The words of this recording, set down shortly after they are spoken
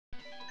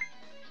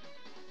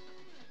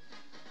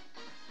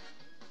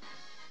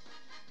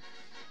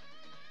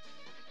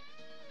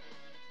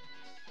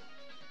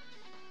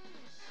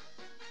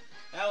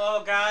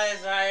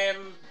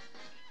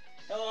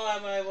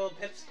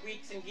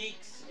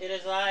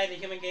I, the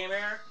human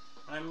gamer,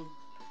 I'm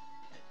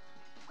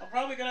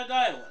probably gonna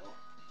die a little.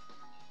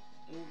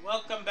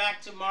 Welcome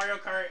back to Mario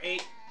Kart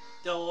 8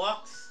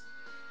 Deluxe.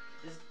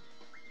 This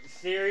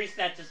series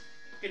that just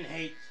fucking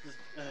hates.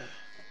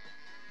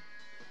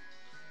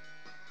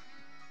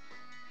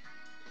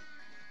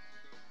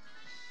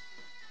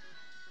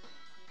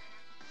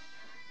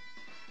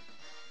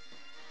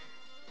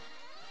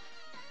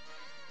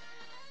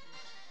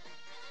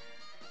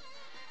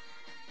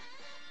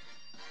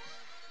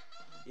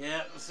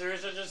 Yeah, the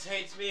series that just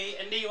hates me.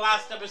 In the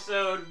last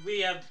episode,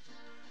 we have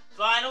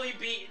finally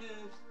beaten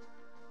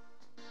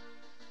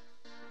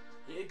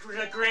the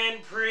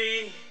Grand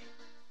Prix.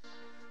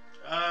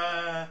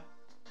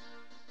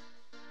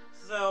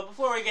 So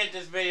before we get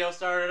this video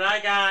started, I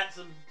got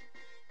some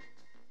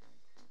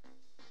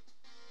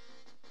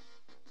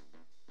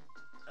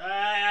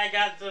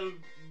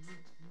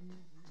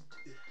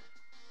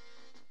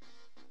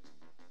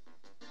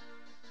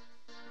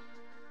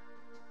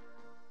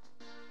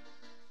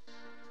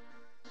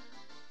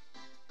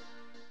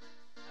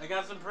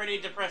pretty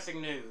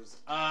depressing news.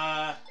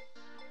 My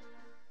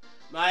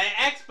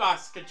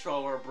Xbox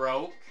controller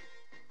broke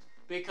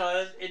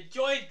because it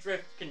joy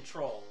drift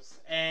controls,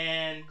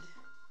 and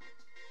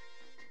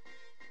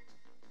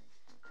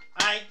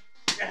I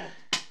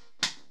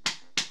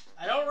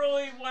don't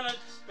really want to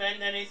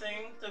spend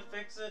anything to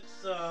fix it,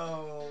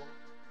 so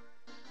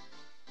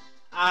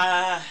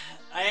I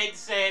hate to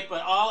say it,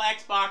 but all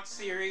Xbox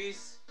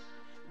series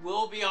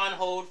will be on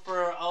hold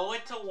for a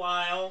little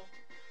while,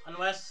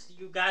 unless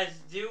you guys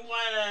do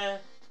want to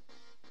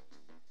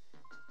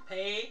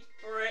pay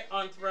for it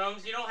on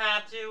Thrones. You don't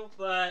have to,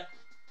 but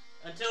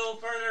until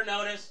further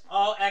notice,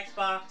 all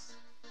Xbox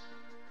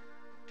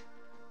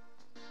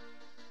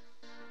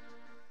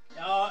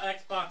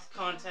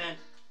content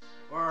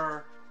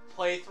or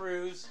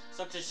playthroughs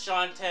such as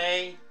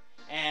Shantae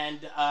and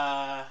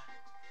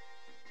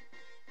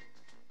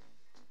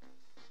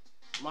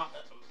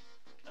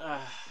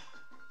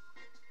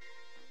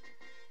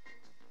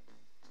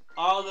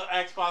all the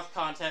Xbox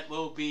content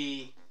will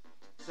be,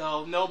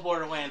 so no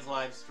Borderlands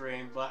live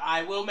stream, but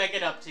I will make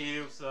it up to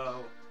you,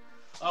 so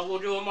we'll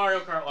do a Mario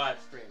Kart live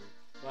stream.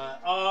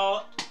 But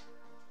all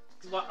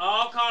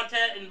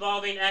content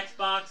involving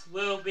Xbox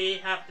will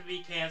have to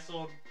be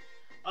canceled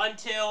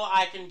until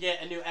I can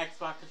get a new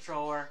Xbox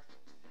controller,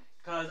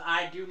 because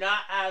I do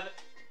not have,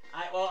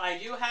 I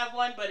do have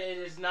one, but it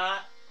is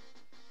not,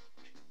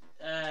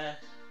 I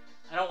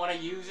don't want to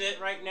use it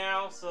right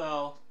now,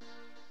 so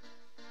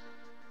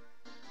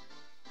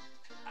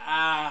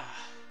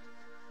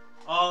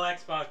all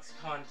Xbox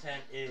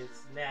content is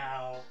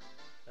now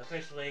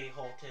officially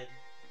halted.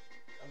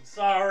 I'm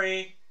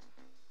sorry.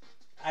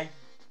 I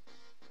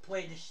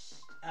played the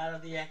out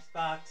of the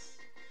Xbox,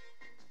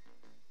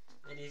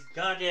 and these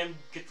goddamn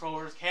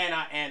controllers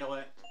cannot handle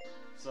it.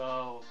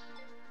 So,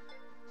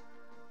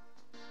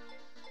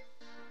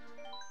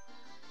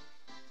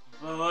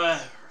 but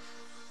whatever.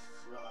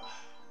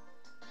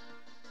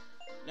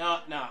 No,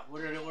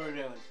 what are we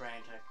doing,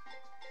 Frantic?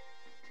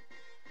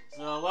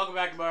 So, welcome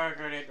back to Mario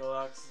Kart 8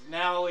 Deluxe.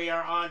 Now we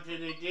are on to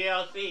the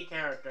DLC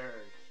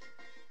characters.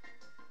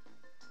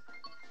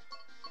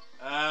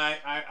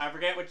 I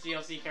forget which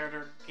DLC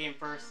character came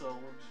first, so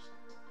we'll just...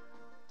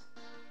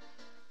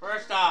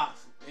 First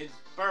off, it's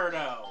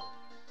Birdo.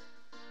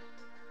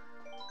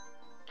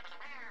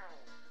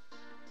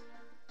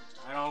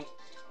 I don't...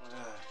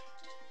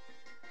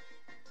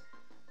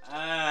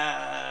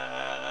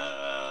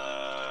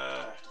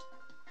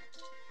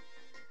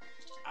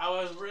 I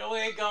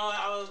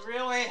was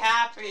really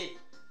happy.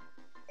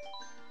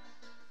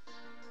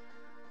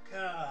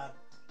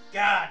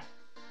 God.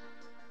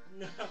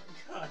 No,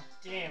 God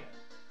damn it.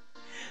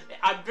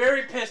 I'm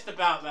very pissed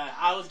about that.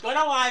 I was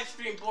gonna live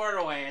stream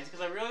Borderlands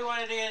because I really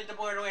wanted to get into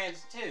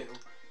Borderlands 2,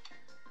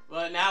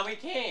 but now we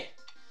can't.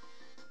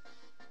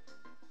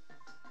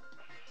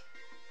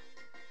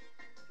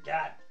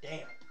 God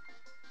damn.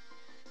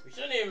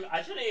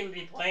 I shouldn't even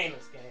be playing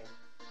this game.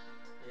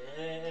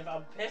 If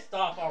I'm pissed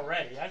off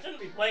already, I shouldn't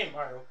be playing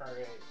Mario Kart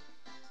 8.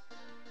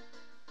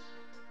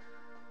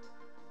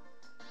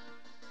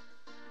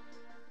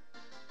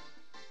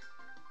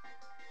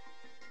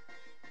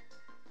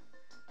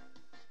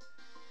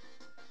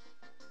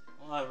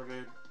 Whatever,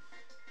 dude.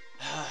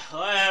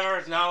 Whatever,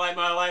 it's not like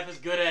my life is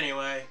good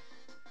anyway.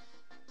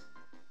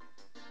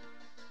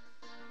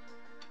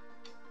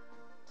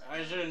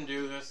 I shouldn't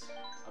do this.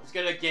 I'm just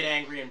gonna get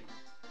angry and...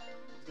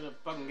 I'm gonna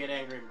fucking get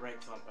angry and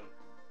break something.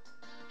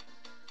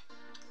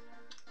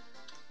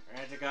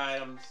 Frantic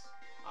items.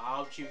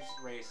 I'll choose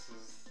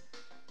races.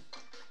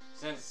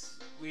 Since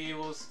we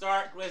will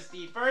start with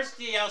the first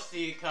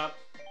DLC cup.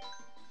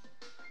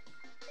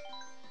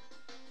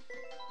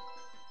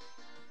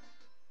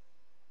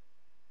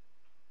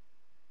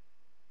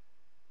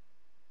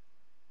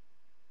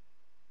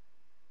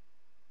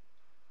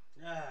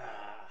 No.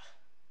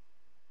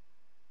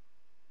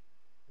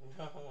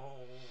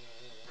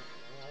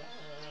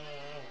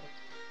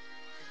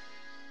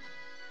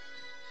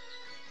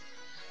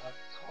 Of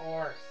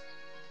course.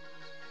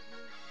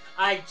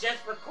 I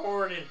just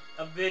recorded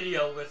a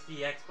video with the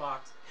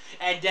Xbox,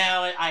 and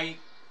now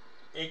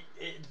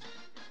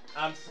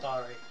I'm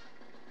sorry.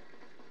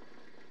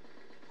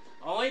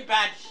 Only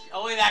that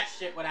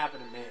shit would happen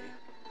to me.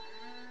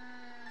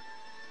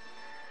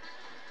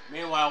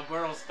 Meanwhile,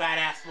 Birdo's fat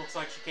ass looks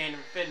like she can't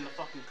even fit in the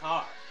fucking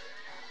car.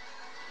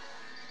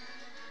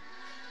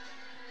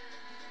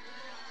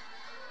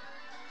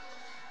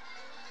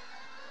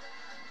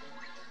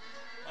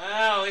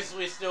 Oh, at least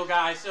I still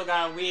got a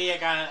Wii, I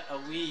got a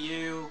Wii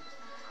U,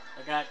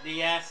 I got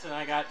DS, and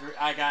I'm gonna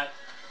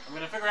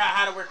figure out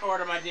how to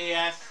record on my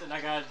DS, and I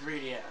got a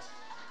 3DS.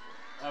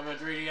 I have a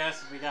 3DS,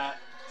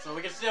 so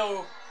we can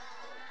still...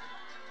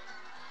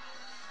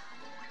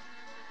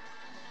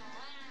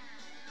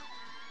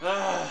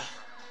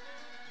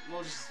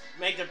 we'll just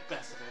make the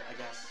best of it, I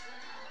guess.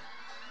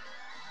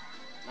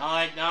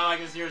 Not like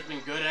this year's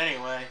been good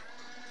anyway.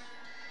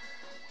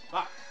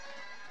 Fuck.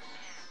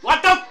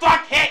 What the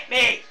fuck hit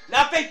me?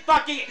 Nothing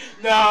fucking...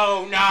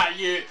 No, not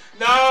you.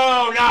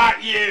 No,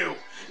 not you.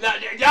 Not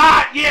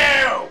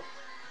you.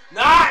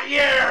 Not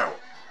you.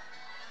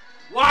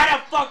 Why the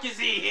fuck is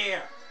he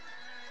here?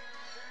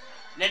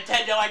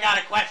 Nintendo, I got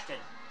a question.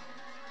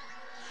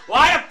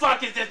 Why the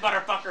fuck is this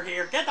motherfucker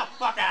here? Get the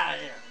fuck out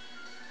of here.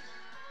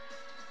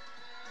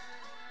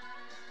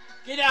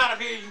 Get out of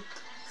here, you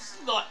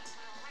slut.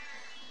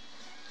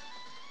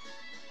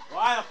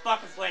 Why the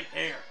fuck is Link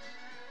here?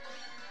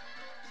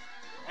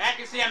 Can't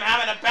you see I'm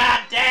having a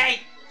bad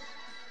day?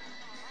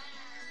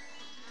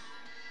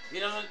 He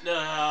doesn't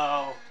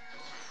know.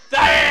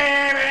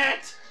 Damn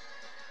it!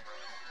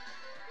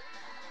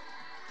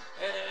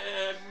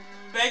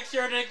 Make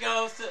sure to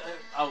go to...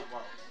 oh,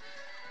 well.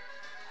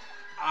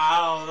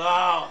 Oh,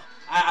 no.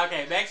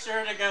 Okay, make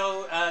sure to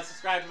go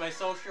subscribe to my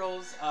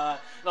socials.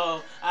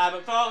 Follow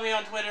me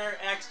on Twitter,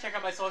 X, check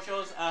out my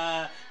socials.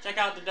 Check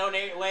out the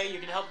donate way. You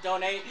can help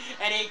donate.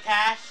 Any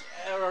cash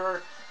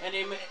or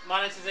any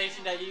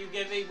monetization that you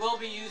give me will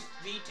be used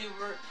it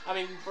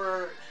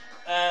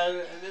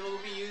will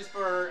be used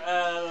for,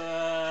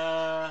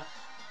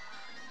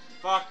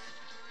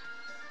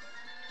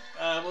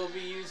 will be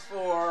used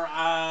for,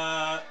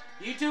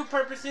 YouTube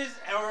purposes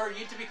or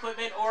YouTube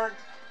equipment or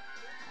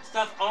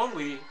stuff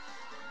only.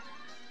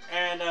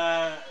 And,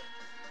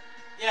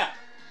 yeah.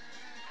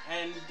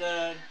 And,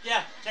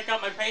 yeah, check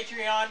out my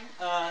Patreon,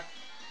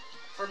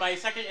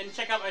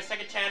 check out my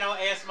second channel,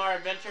 ASMR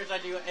Adventures. I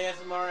do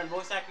ASMR and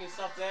voice acting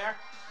stuff there.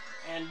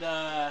 And,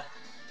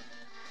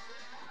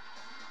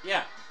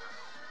 yeah.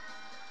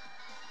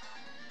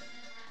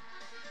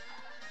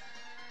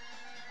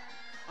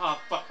 Oh,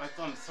 fuck, my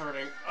thumb's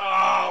hurting.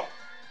 Oh!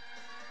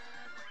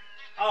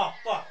 Oh,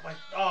 fuck,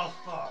 oh,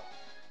 fuck.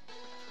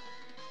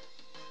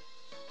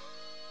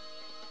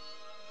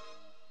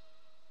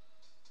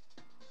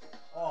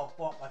 Oh,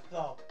 fuck, my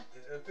thumb.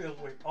 It feels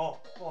weak. Oh,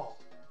 fuck.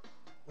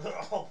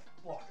 Oh,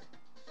 fuck.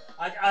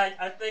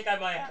 I think I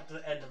might have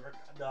to end the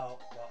no,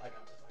 I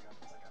got this.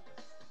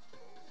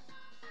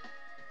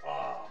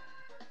 Oh.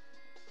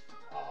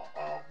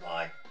 Oh,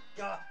 my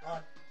God.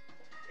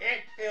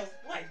 It feels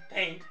like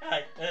pain.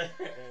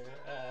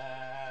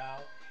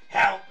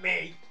 Help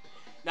me.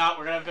 No,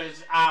 we're gonna finish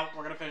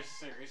the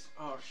series.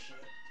 Oh,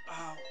 shit.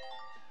 Ow.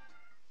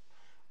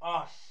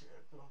 Oh, shit.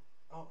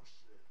 Oh,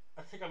 shit.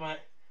 I think I might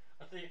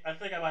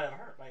have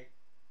hurt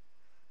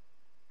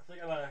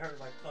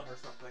my thumb or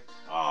something.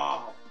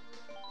 Oh.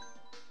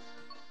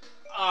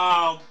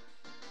 Oh.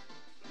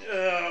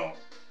 Ew.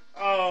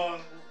 Oh.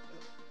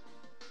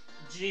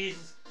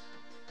 Jesus.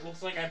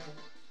 Looks like I'm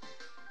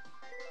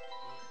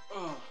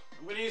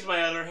gonna use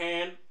my other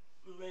hand.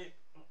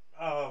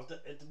 Oh,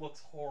 it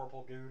looks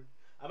horrible, dude.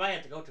 I might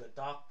have to go to a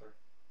doctor.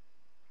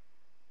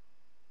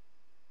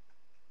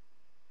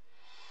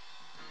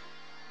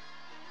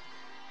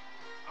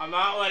 I'm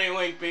not letting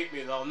Link beat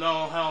me though.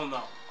 No, hell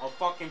no. I'll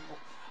fucking...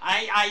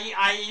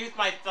 I used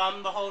my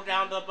thumb to hold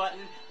down the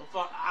button.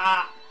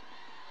 I'll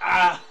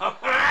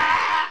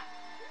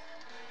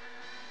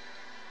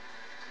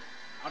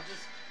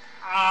just...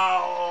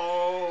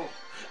 Ow!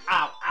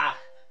 Ow, ow.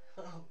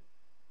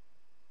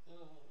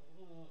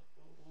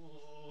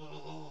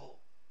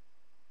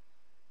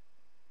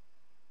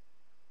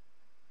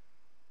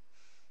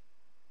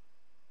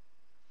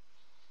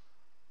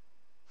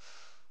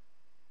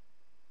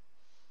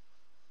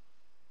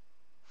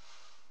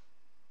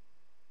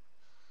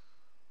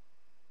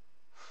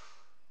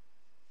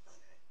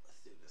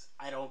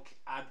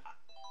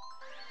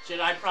 Should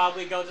I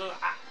probably go to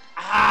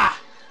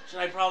should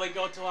I probably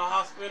go to a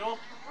hospital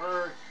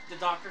or the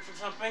doctors or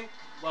something?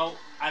 Well,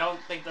 I don't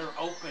think they're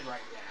open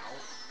right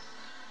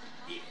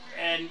now.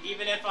 And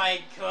even if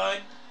I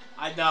could,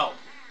 I know.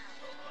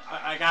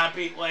 I gotta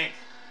beat Link.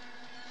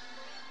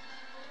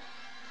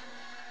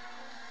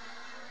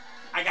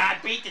 I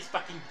gotta beat this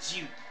fucking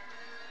Jew.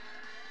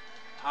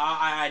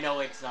 I know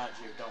Link's not a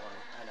Jew, don't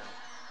worry. I know.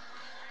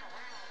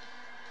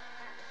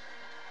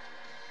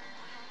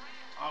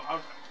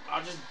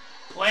 I'll just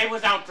play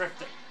without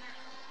drifting.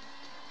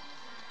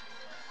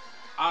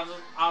 I'll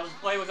just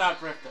play without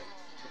drifting.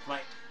 Which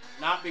might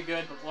not be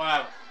good, but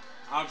whatever.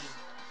 I'll just...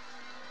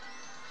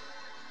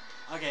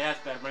 Okay, that's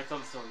better. My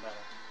thumb's doing better.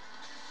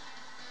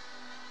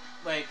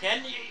 Wait,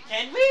 can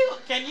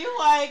you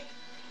like...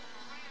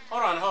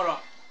 Hold on.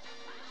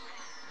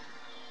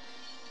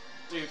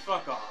 Dude,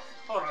 fuck off.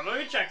 Hold on, let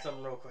me check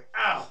something real quick.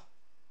 Ow!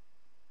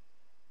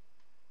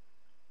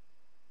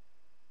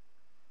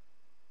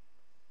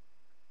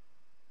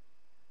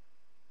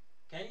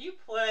 Can you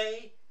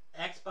play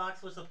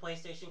Xbox with a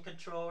PlayStation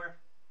controller?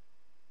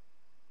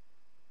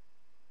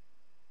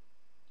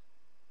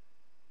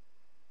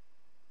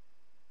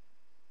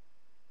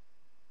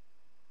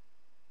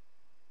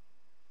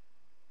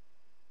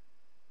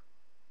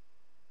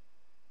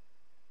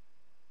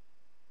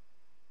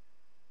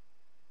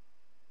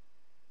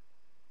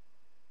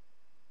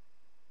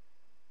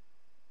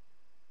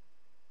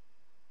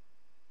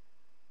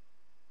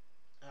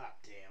 Ah,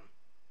 damn.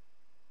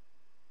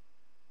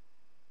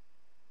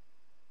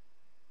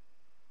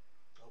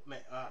 Oh, man.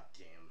 Ah,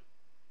 damn.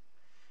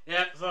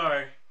 Yeah,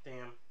 sorry.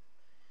 Damn.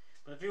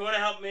 But if you want to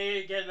help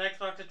me get an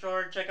Xbox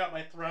controller, check out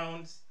my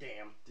thrones.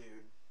 Damn, dude.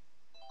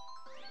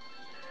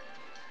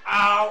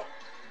 Ow!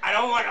 I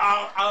don't want...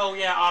 Oh,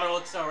 yeah, auto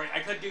accelerate. I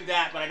could do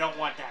that, but I don't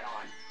want that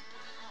on.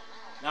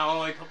 Now,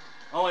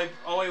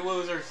 only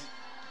losers...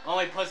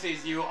 Only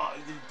pussies you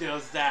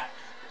does that.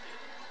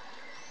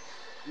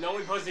 No,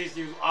 only pussies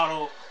use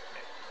auto...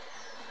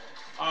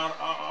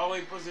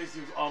 only pussies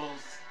use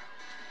autos.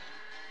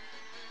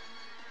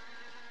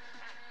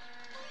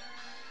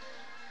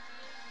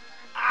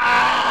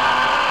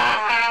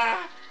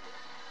 Ah!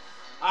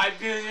 I'm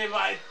using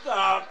my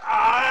thumb.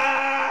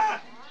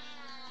 Ah!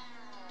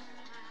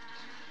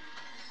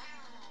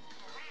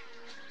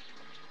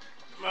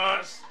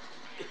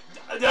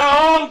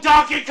 No,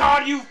 Donkey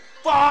Kong, you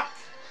fuck!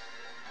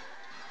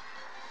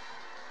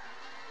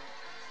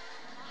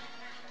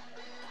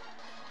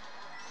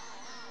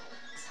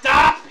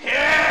 Stop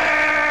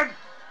him!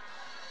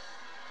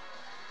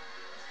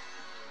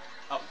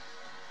 Oh.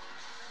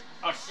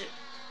 Oh, shit.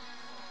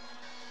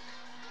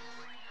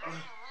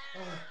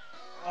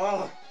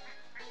 Oh.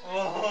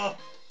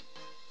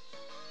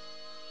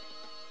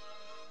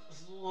 This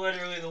is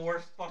literally the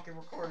worst fucking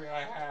recording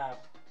I have.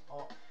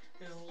 Oh,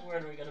 this is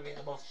literally gonna be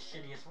the most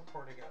shittiest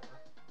recording ever.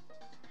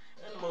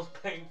 And the most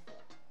painful.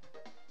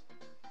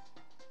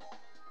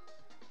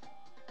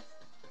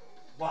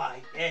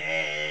 Why?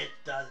 It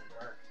doesn't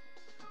work.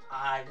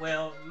 I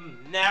will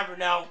never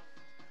know.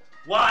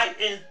 Why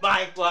is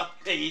my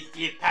luck the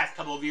past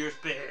couple of years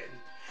been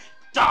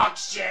dog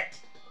shit?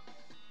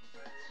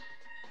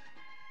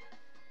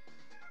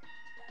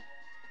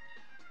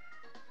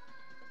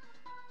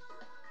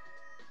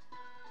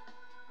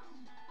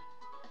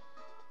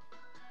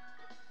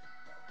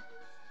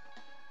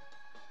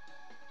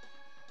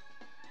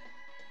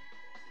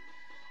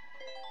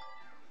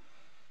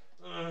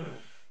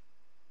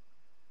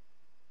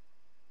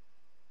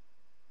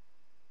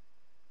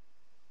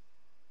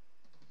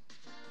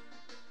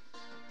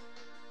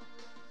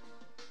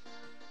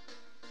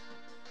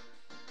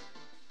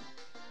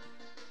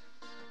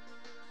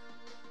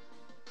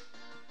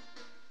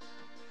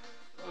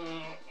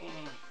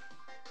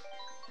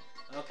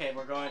 Okay,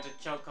 we're going to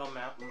Choco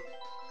Mountain.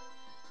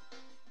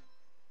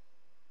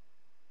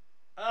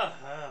 Oh.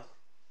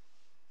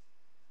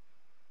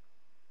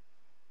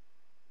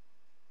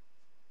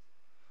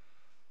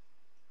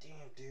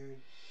 Damn,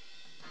 dude.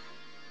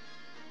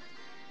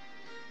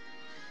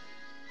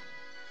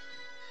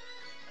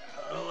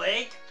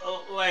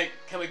 Like,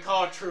 can we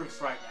call a truce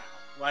right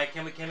now? Like,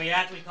 can we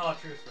actually call a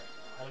truce right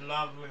now? I'm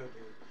not in the mood,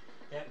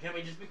 dude. Can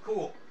we just be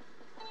cool?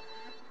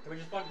 Can we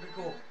just fucking be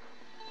cool?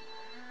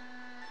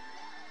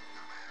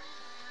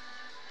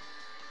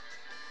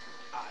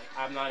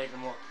 I'm not even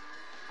more.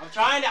 I'm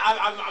trying to.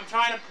 I'm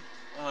trying to.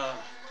 I'll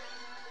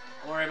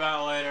worry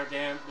about it later,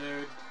 damn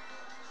dude.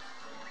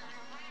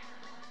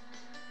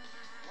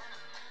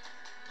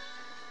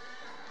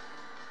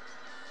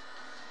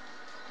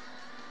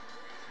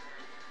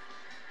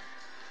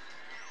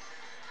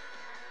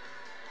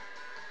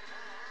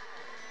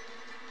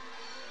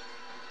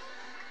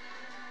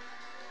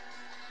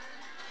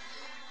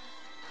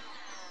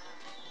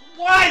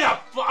 Why the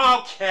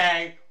fuck?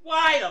 Okay.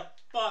 Why the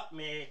fuck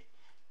me?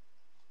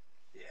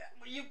 Yeah,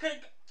 you could.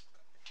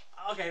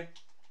 Okay.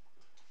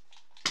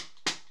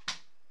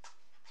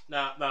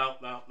 No.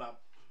 Hold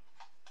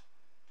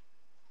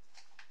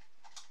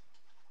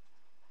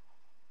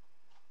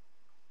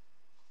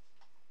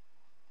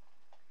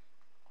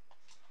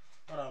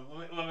on.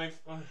 Let me.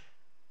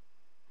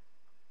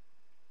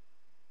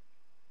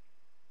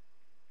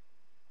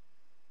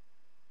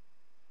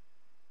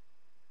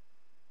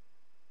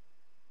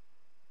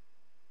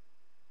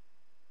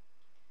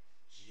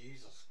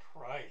 Jesus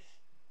Christ.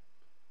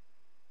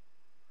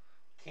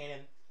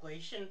 Can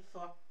inflation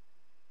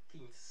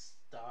fucking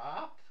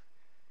stop?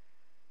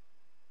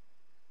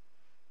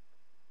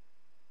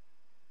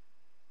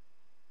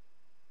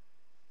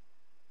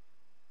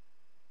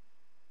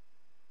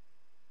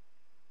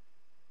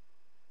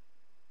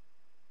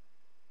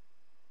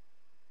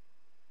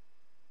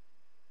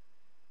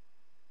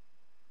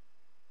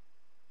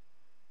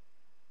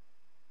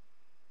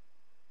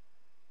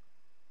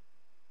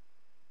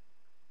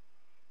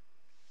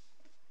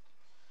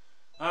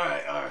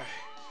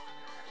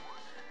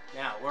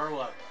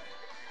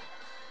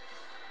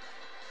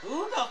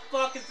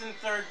 Who's in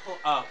third place?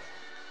 Oh.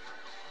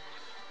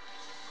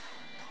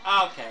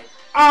 Okay.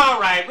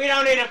 Alright, we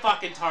don't need to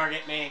fucking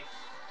target me.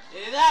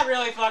 Is that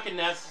really fucking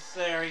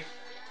necessary?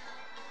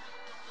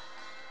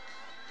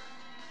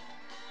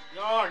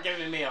 You're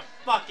giving me a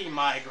fucking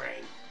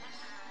migraine.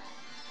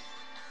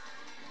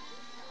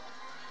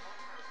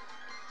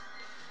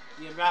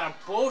 The amount of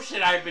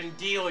bullshit I've been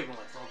dealing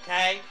with,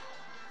 okay?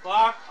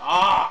 Fuck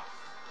off.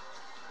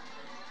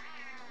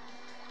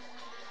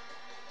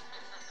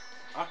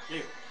 Fuck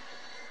you.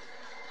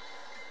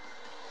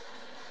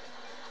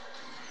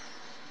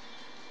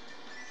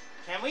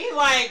 Can we,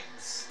 like,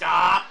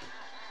 stop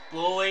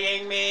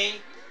bullying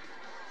me?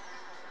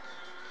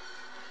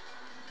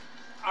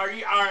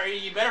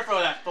 You better throw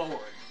that forward.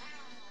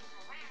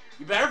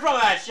 You better throw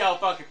that shell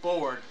fucking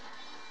forward.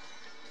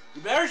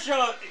 You better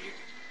show...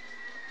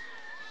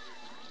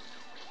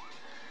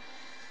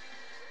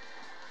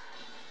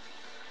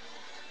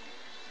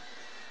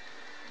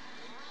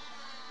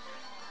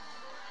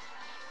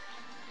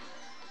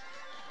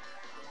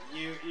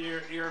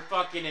 You're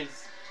fucking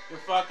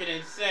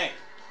insane.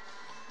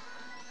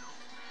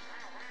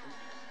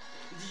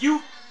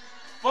 You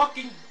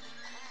fucking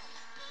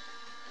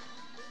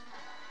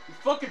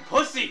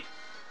pussy.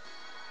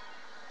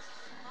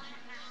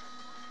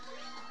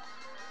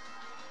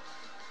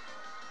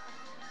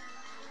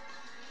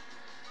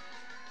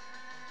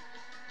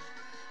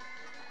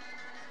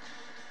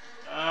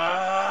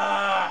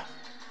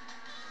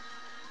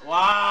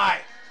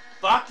 Why?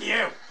 Fuck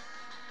you.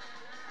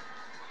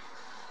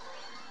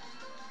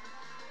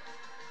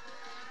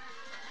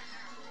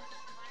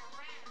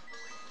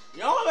 You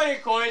know how many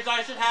coins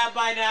I should have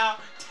by now?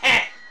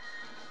 10!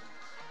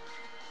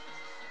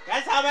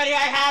 Guess how many I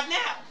have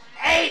now?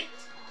 8!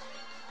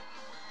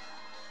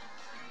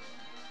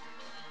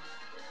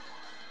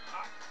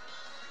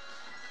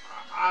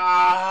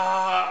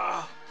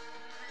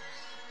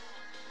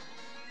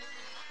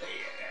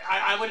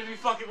 I wouldn't be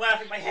fucking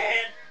laughing my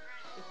head.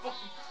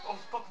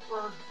 Fucking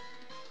bird.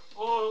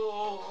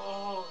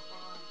 Oh.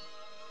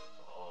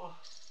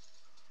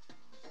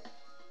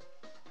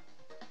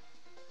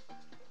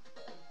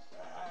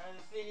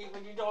 See,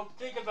 when you don't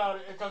think about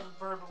it, it doesn't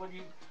burn. But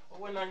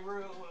when I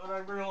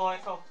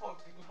realize how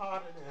fucking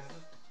hot it is.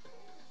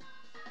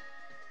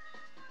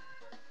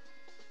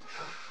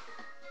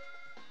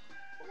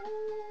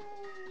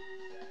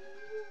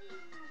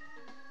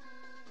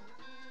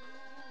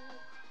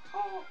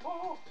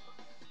 Oh.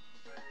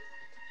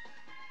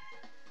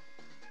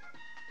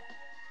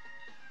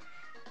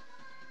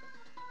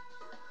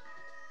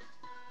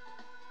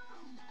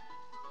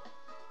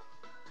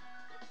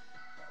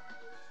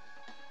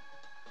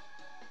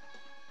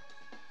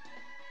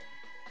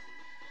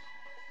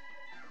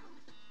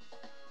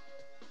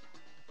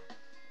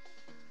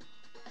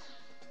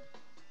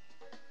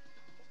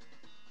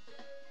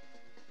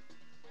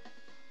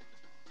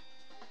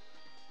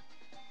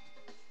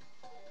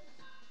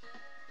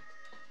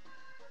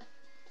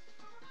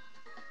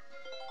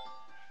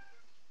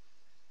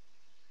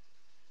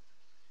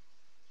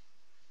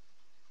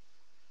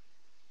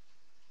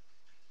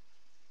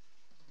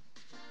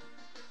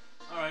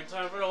 Alright,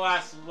 time for the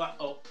last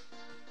oh.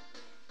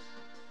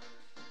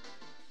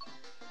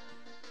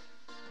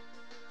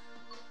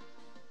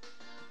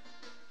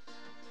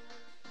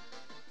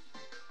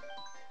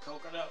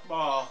 Coconut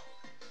ball.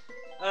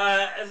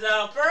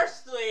 So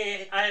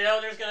firstly, I know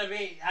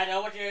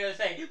what you're gonna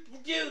say.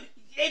 Dude,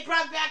 they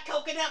brought back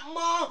Coconut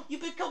Mall!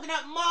 You've been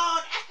Coconut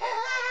Mall!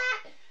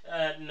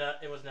 No,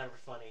 it was never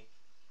funny.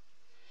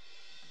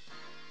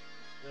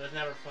 It was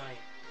never funny.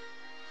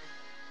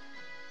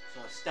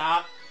 So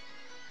stop.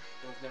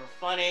 It was never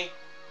funny.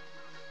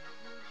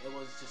 It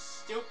was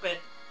just stupid.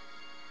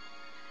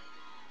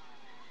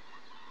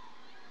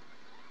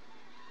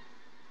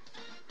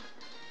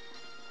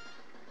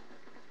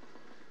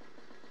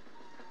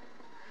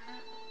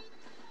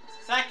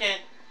 Second,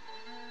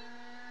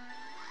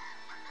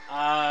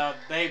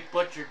 they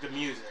butchered the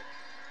music.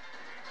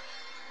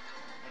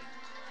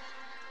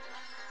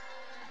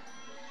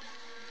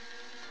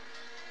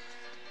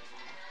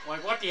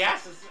 Like, what the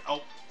ass is...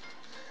 Oh.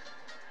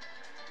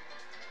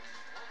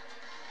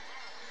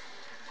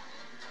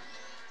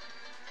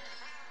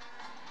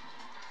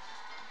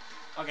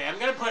 Okay, I'm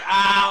gonna put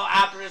ow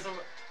after this.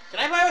 Can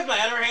I play with my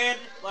other hand?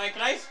 Like,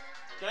 can I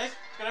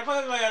play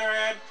with my other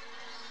hand?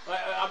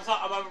 I'm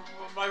sorry,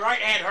 my right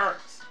hand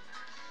hurts.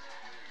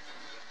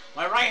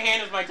 My right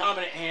hand is my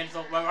dominant hand,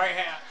 so my right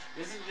hand.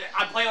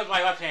 I'm playing with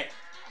my left hand.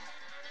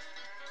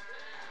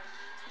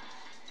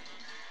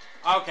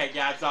 Okay,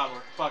 yeah, it's not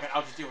working. Fuck it,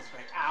 I'll just deal with the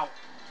pain. Ow.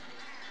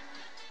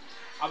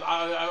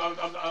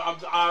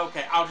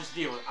 Okay, I'll just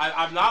deal with it.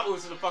 I'm not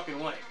losing the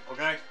fucking leg,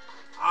 okay?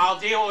 I'll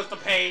deal with the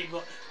pain.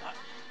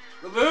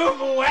 Move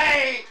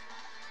away!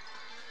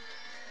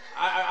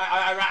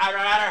 I'd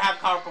rather have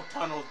carpal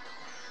tunnel.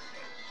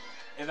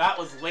 If that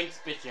was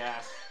Link's bitch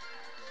ass.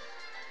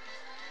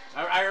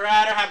 I'd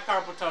rather have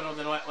carpal tunnel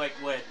than like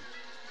win.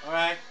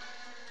 Alright?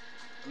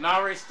 I'm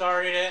not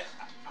restarting it.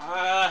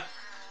 And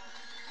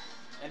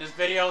this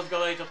video is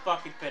going to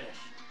fucking finish.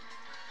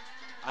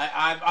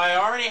 I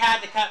already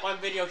had to cut one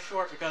video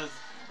short because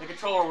the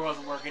controller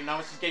wasn't working, and I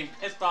was just getting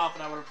pissed off,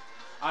 and I would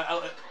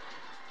have...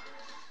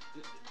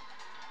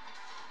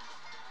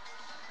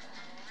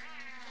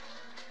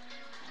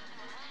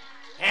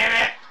 Damn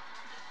it!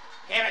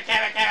 Damn it,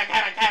 damn it, damn it,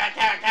 damn it, damn it,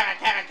 damn it, damn it,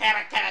 damn it, damn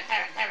it, damn it,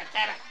 damn it, damn it,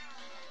 damn it.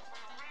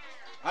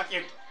 Fuck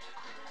you.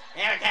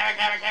 Damn it, damn it,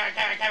 damn it, damn it,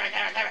 damn it, damn it,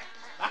 damn it, damn it.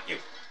 Fuck you.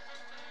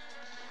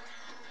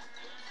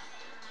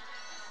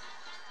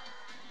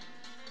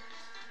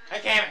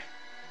 Hey, damn it.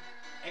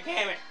 Hey,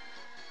 damn it.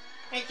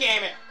 Hey,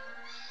 damn it.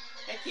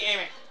 Hey, damn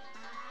it.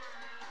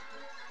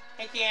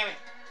 Hey, damn it.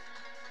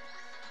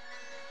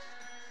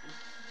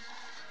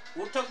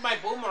 Who took my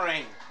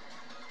boomerang?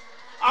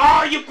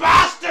 Oh, you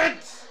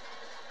bastards!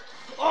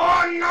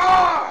 Oh,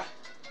 no!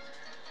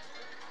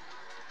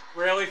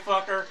 Really,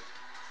 fucker?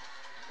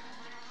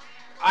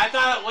 I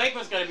thought Link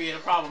was gonna be the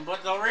problem,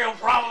 but the real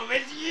problem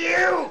is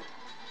you!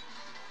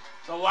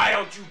 So why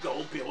don't you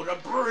go build a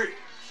bridge?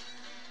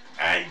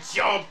 And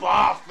jump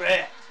off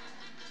it!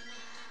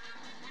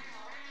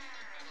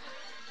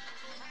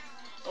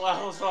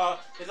 Well, so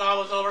it's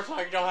almost over, so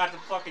I don't have to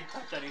fucking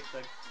touch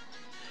anything.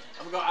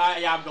 I'm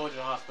going to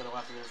the hospital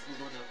after this.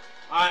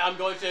 I'm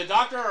going to the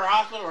doctor or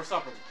hospital or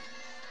something.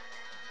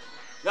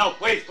 No,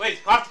 wait,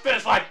 cross the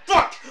finish line.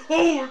 Fuck!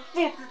 Oh my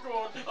fucking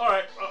god!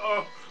 Alright,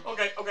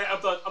 okay,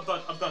 I'm done.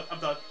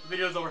 The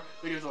video's over.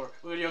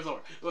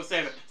 We'll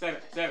save it.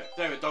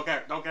 Don't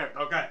care.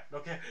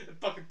 It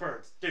fucking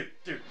burns. Dude.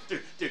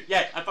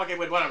 Yeah, I fucking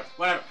win, whatever.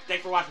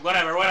 Thanks for watching,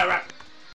 whatever.